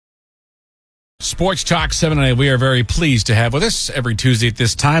Sports Talk 790. We are very pleased to have with us every Tuesday at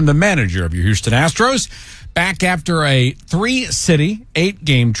this time the manager of your Houston Astros, back after a 3-city,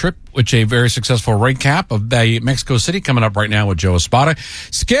 8-game trip, which a very successful recap of the Mexico City coming up right now with Joe Espada.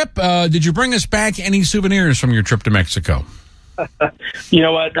 Skip, did you bring us back any souvenirs from your trip to Mexico? You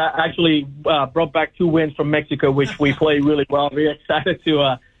know what? I actually brought back 2 wins from Mexico, which we played really well. Very excited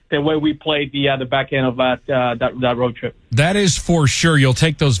to the way we played the back end of that road trip. That is for sure. You'll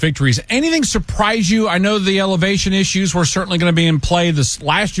take those victories. Anything surprise you? I know the elevation issues were certainly going to be in play. This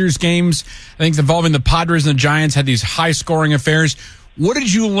last year's games, I think involving the Padres and the Giants, had these high-scoring affairs. What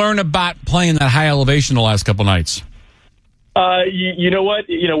did you learn about playing that high elevation the last couple nights? You know what?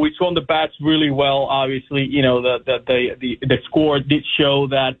 We swung the bats really well. Obviously, the score did show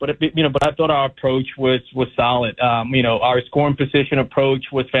that, but I thought our approach was solid. Our scoring position approach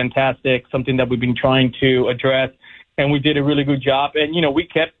was fantastic, something that we've been trying to address, and we did a really good job. And we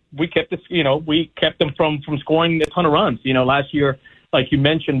kept them from scoring a ton of runs. Last year, like you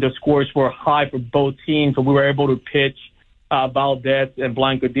mentioned, the scores were high for both teams, but we were able to pitch. Valdez and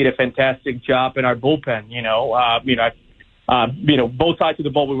Blanco did a fantastic job in our bullpen. Both sides of the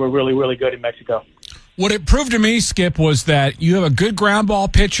ball, we were really, really good in Mexico. What it proved to me, Skip, was that you have a good ground ball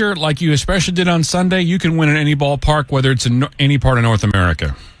pitcher, like you especially did on Sunday. You can win in any ballpark, whether it's in any part of North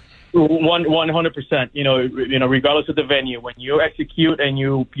America. 100%. Regardless of the venue, when you execute and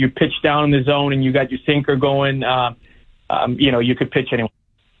you pitch down in the zone and you got your sinker going, you could pitch anywhere.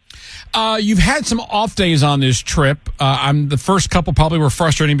 You've had some off days on this trip. The first couple probably were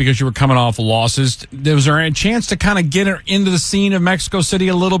frustrating because you were coming off losses. Was there a chance to kind of get into the scene of Mexico City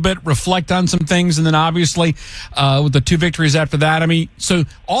a little bit, reflect on some things, and then obviously with the 2 victories after that? I mean, so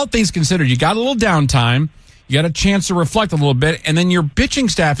all things considered, you got a little downtime. You got a chance to reflect a little bit, and then your pitching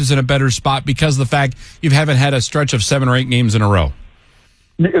staff is in a better spot because of the fact you haven't had a stretch of 7 or 8 games in a row.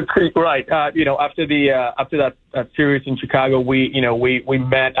 Right. After that series in Chicago, we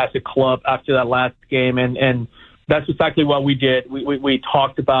met as a club after that last game, and that's exactly what we did. We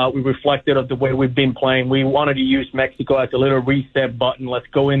talked about, we reflected on the way we've been playing. We wanted to use Mexico as a little reset button. Let's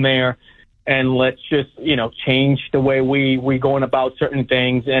go in there and let's just, change the way we going about certain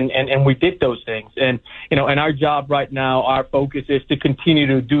things. And we did those things. And our job right now, our focus is to continue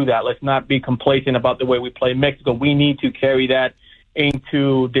to do that. Let's not be complacent about the way we play Mexico. We need to carry that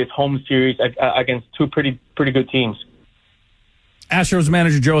into this home series against 2 pretty good teams. Astros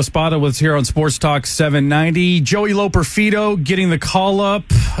manager Joe Espada was here on Sports Talk 790. Joey Loperfido getting the call up.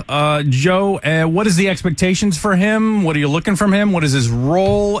 Joe, what is the expectations for him? What are you looking from him? What is his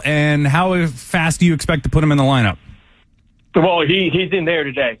role? And how fast do you expect to put him in the lineup? Well, he's in there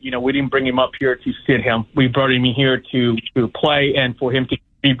today. We didn't bring him up here to sit him. We brought him in here to play and for him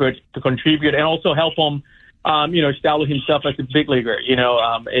to contribute and also help him establish himself as a big leaguer.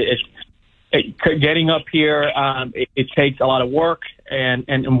 Getting up here, it takes a lot of work. And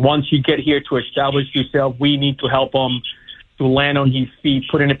once you get here to establish yourself, we need to help him to land on his feet,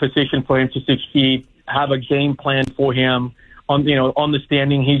 put in a position for him to succeed, have a game plan for him,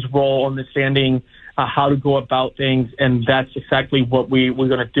 understanding his role, understanding how to go about things, and that's exactly what we're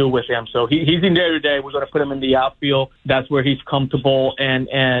going to do with him. So he's in there today. We're going to put him in the outfield. That's where he's comfortable, and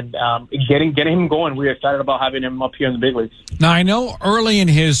getting him going. We're excited about having him up here in the big leagues. Now, I know early in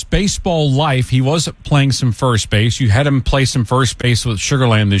his baseball life, he was playing some first base. You had him play some first base with Sugar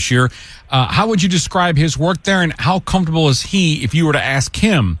Land this year. How would you describe his work there, and how comfortable is he, if you were to ask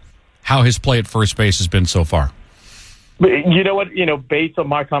him how his play at first base has been so far? You know what? Based on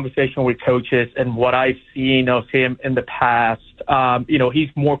my conversation with coaches and what I've seen of him in the past, he's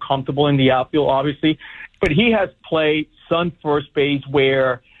more comfortable in the outfield, obviously. But he has played some first base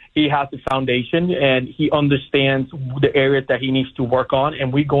where he has the foundation and he understands the areas that he needs to work on.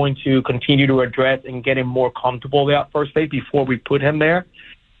 And we're going to continue to address and get him more comfortable at first base before we put him there.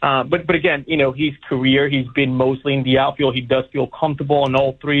 But again, his career, he's been mostly in the outfield. He does feel comfortable in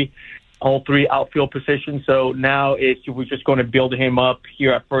all three outfield positions. So now we're just going to build him up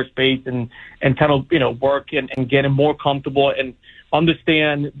here at first base and kind of, work and get him more comfortable and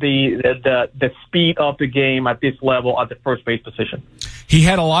understand the speed of the game at this level at the first base position. He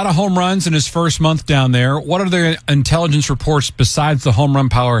had a lot of home runs in his first month down there. What other intelligence reports besides the home run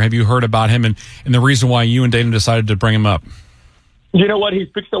power have you heard about him and the reason why you and Dayton decided to bring him up? You know what? His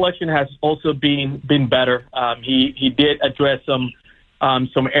pitch selection has also been better. He did address some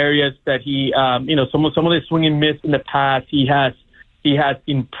areas that he, some of the swing and miss in the past. He has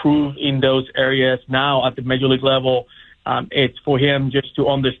improved in those areas now at the major league level. It's for him just to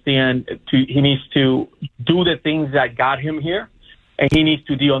understand he needs to do the things that got him here, and he needs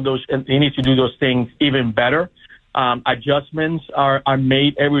to do those things even better. Adjustments are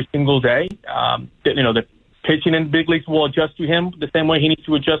made every single day. The pitching in the big leagues will adjust to him the same way he needs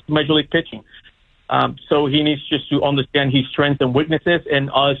to adjust to Major League pitching. So he needs just to understand his strengths and weaknesses,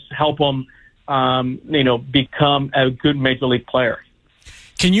 and us help him, become a good Major League player.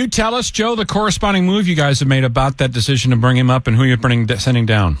 Can you tell us, Joe, the corresponding move you guys have made about that decision to bring him up and who you're sending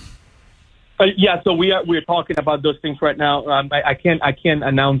down? So we're talking about those things right now. I can't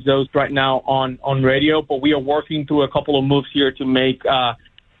announce those right now on radio, but we are working through a couple of moves here to make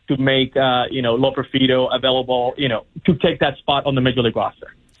Loperfido available, to take that spot on the Major League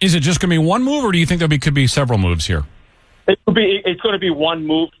roster. Is it just going to be one move, or do you think could be several moves here? It's going to be one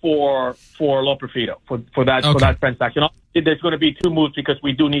move for Loperfido for that transaction. There's going to be two moves because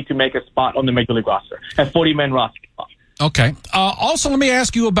we do need to make a spot on the Major League roster, a 40-man roster spot. Okay. Also, let me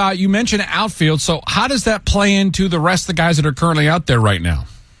ask you about, you mentioned outfield. So how does that play into the rest of the guys that are currently out there right now?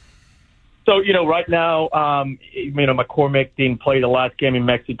 So, right now, McCormick didn't play the last game in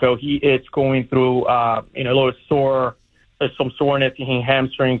Mexico. He is going through, a little some soreness in his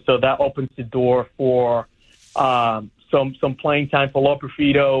hamstring. So that opens the door for some playing time for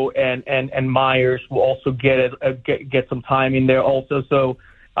Loperfido, and Myers will also get some time in there also. So,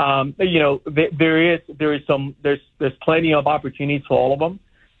 there's plenty of opportunities for all of them.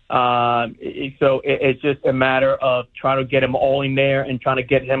 So it's just a matter of trying to get them all in there and trying to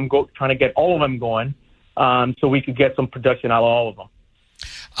get all of them going, so we could get some production out of all of them.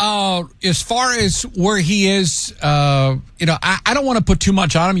 As far as where he is, I don't want to put too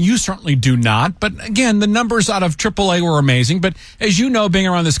much on him. You certainly do not. But again, the numbers out of AAA were amazing. But as you know, being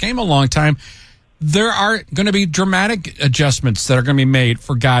around this game a long time, there are going to be dramatic adjustments that are going to be made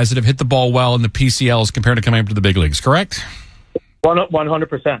for guys that have hit the ball well in the PCLs compared to coming up to the big leagues, correct?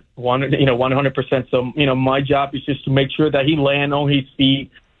 100%. 100%. So, my job is just to make sure that he land on his feet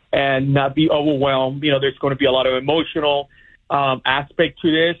and not be overwhelmed. There's going to be a lot of emotional aspect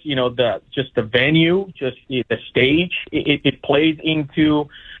to this. The venue, just the stage, it plays into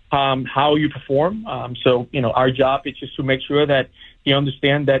how you perform. So, our job is just to make sure that he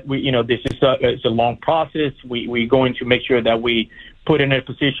understands that this is it's a long process. We're going to make sure that we put him in a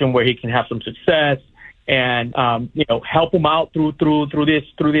position where he can have some success, and help him out through this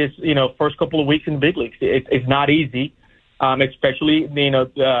first couple of weeks in the big leagues. It's not easy, especially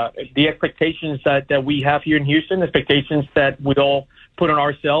the expectations that we have here in Houston, expectations that we all put on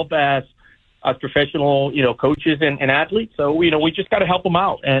ourselves as professional coaches and athletes. So we just got to help them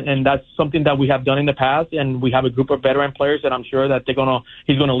out, and that's something that we have done in the past, and we have a group of veteran players that I'm sure that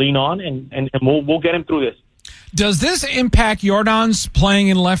he's gonna lean on, and we'll get him through this. Does this impact Yordan's playing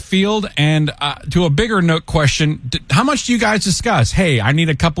in left field? And to a bigger note question, how much do you guys discuss? Hey, I need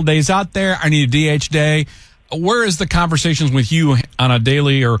a couple days out there. I need a DH day. Where is the conversations with you on a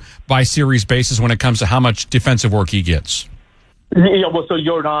daily or by series basis when it comes to how much defensive work he gets? So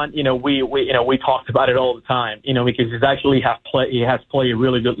Jordan, we talked about it all the time, because he has played a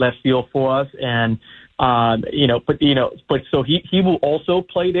really good left field for us, and but so he will also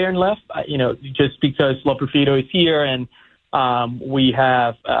play there in left, just because Loperfido is here, and we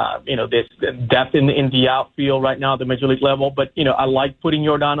have this depth in the outfield right now at the Major League level. But I like putting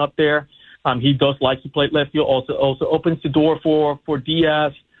Jordan up there. He does like to play left field. Also opens the door for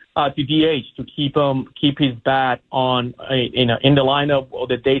Diaz to DH, to keep his bat on in the lineup or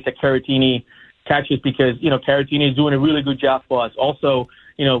the days that Caratini catches, because Caratini is doing a really good job for us. Also,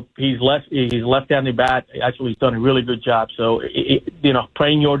 he's left-handed bat. Actually, he's done a really good job. So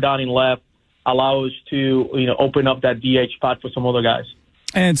playing Jordan in left allows us to open up that DH spot for some other guys.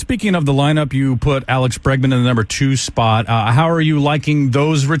 And speaking of the lineup, you put Alex Bregman in the number 2 spot. How are you liking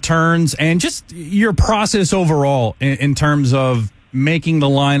those returns, and just your process overall in terms of making the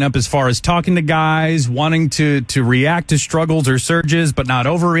lineup, as far as talking to guys, wanting to react to struggles or surges but not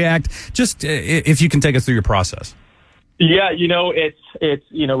overreact? Just if you can take us through your process. Yeah, it's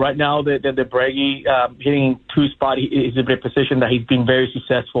right now the Breggy hitting 2 spot is a position that he's been very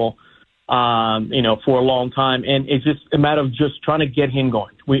successful for a long time, and it's just a matter of just trying to get him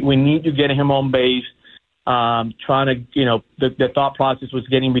going. We need to get him on base. The thought process was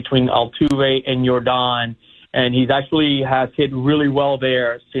getting between Altuve and Jordan, and he's actually has hit really well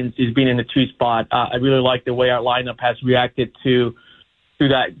there since he's been in the 2 spot. I really like the way our lineup has reacted to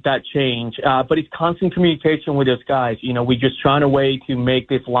that change. But it's constant communication with those guys. We're just trying a way to make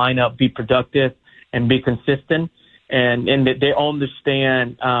this lineup be productive and be consistent, and that they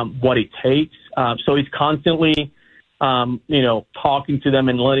understand what it takes. So it's constantly, talking to them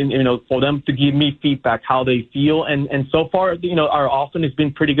and letting, for them to give me feedback, how they feel. And so far, our offense has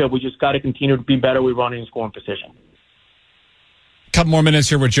been pretty good. We just got to continue to be better with running and scoring position. Couple more minutes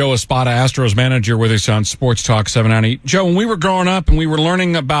here with Joe Espada, Astros manager, with us on Sports Talk 790. Joe, when we were growing up and we were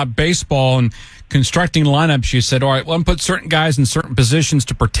learning about baseball and constructing lineups, you said, all right, well, I'm put certain guys in certain positions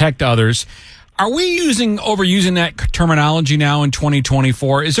to protect others. Are we overusing that terminology now in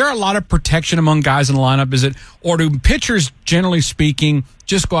 2024? Is there a lot of protection among guys in the lineup? Or do pitchers, generally speaking,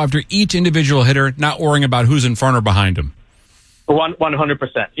 just go after each individual hitter, not worrying about who's in front or behind them?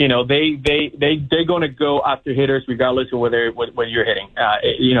 100%. You know, they're going to go after hitters regardless of whether you're hitting.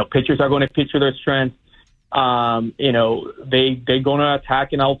 Pitchers are going to pitch to their strengths. They're going to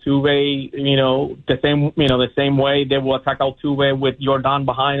attack in Altuve. The same way they will attack Altuve with Jordan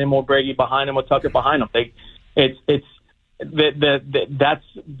behind him, or Brady behind him, or Tucker behind him. I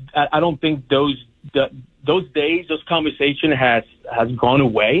don't think those days, those conversation has gone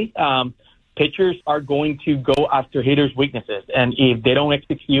away. Pitchers are going to go after hitters' weaknesses, and if they don't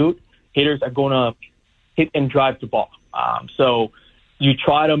execute, hitters are going to hit and drive the ball. So you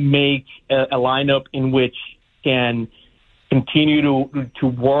try to make a lineup in which can continue to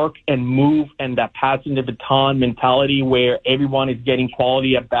work and move, and that passing the baton mentality where everyone is getting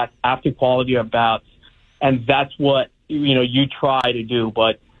quality at bats after quality at bats, and that's what you try to do.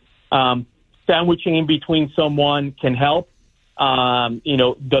 But sandwiching in between someone can help.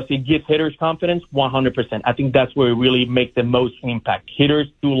 Does it give hitters confidence? 100%. I think that's where it really makes the most impact.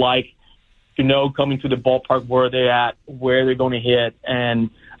 Hitters do like to know coming to the ballpark where they're at, where they're going to hit, and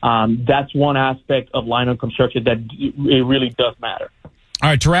that's one aspect of lineup construction that it really does matter. All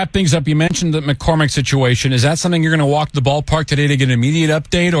right, to wrap things up, you mentioned the McCormick situation. Is that something you're going to walk the ballpark today to get an immediate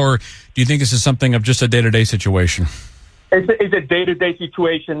update, or do you think this is something of just a day-to-day situation? It's a day-to-day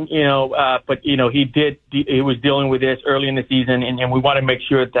situation, but he was dealing with this early in the season, and we want to make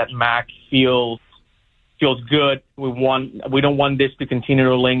sure that Mac feels good. We don't want this to continue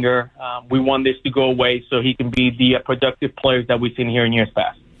to linger. We want this to go away so he can be the productive player that we've seen here in years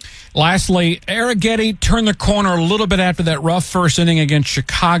past. Lastly, Arrighetti turned the corner a little bit after that rough first inning against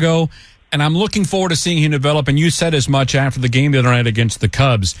Chicago, and I'm looking forward to seeing him develop, and you said as much after the game the other night against the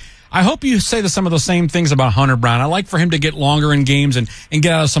Cubs. I hope you say some of the same things about Hunter Brown. I like for him to get longer in games and get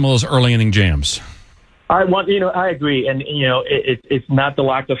out of some of those early inning jams. I agree, and it's not the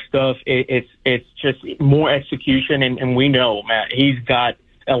lack of stuff. It's just more execution, and we know, man, he's got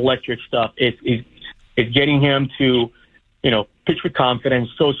electric stuff. It's getting him to, pitch with confidence,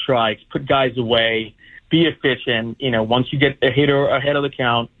 throw strikes, put guys away, be efficient. Once you get a hitter ahead of the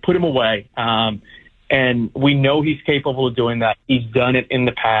count, put him away. And we know he's capable of doing that. He's done it in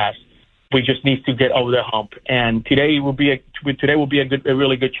the past. We just need to get over the hump. And today will be a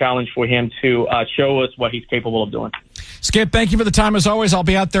really good challenge for him to show us what he's capable of doing. Skip, thank you for the time as always. I'll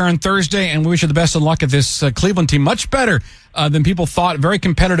be out there on Thursday, and we wish you the best of luck at this Cleveland team. Much better than people thought. Very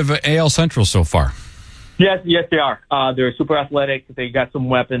competitive at AL Central so far. Yes, they are. They're super athletic. They got some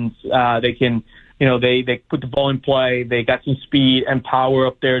weapons. They can. They put the ball in play. They got some speed and power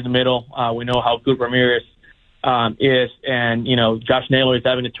up there in the middle. We know how good Ramirez is, and Josh Naylor is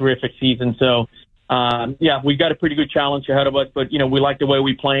having a terrific season. So, we got a pretty good challenge ahead of us. But we like the way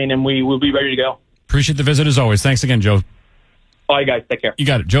we playing, and we will be ready to go. Appreciate the visit as always. Thanks again, Joe. All right, guys, take care. You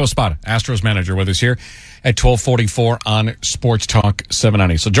got it. Joe Espada, Astros manager, with us here at 12:44 on Sports Talk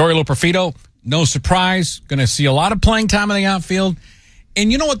 790. So, Joey Loperfido, no surprise, going to see a lot of playing time in the outfield. And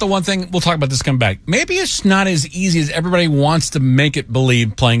you know what, the one thing, we'll talk about this coming back, maybe it's not as easy as everybody wants to make it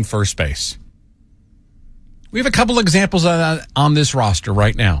believe playing first base. We have a couple of examples of that on this roster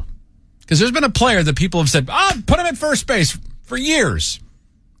right now. Because there's been a player that people have said, put him at first base for years.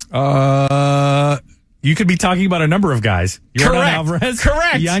 You could be talking about a number of guys. Correct. Alvarez.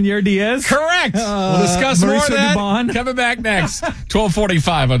 Correct. Yanyer Diaz. Correct. We'll discuss more of that coming back next.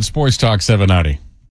 12:45 on Sports Talk 790.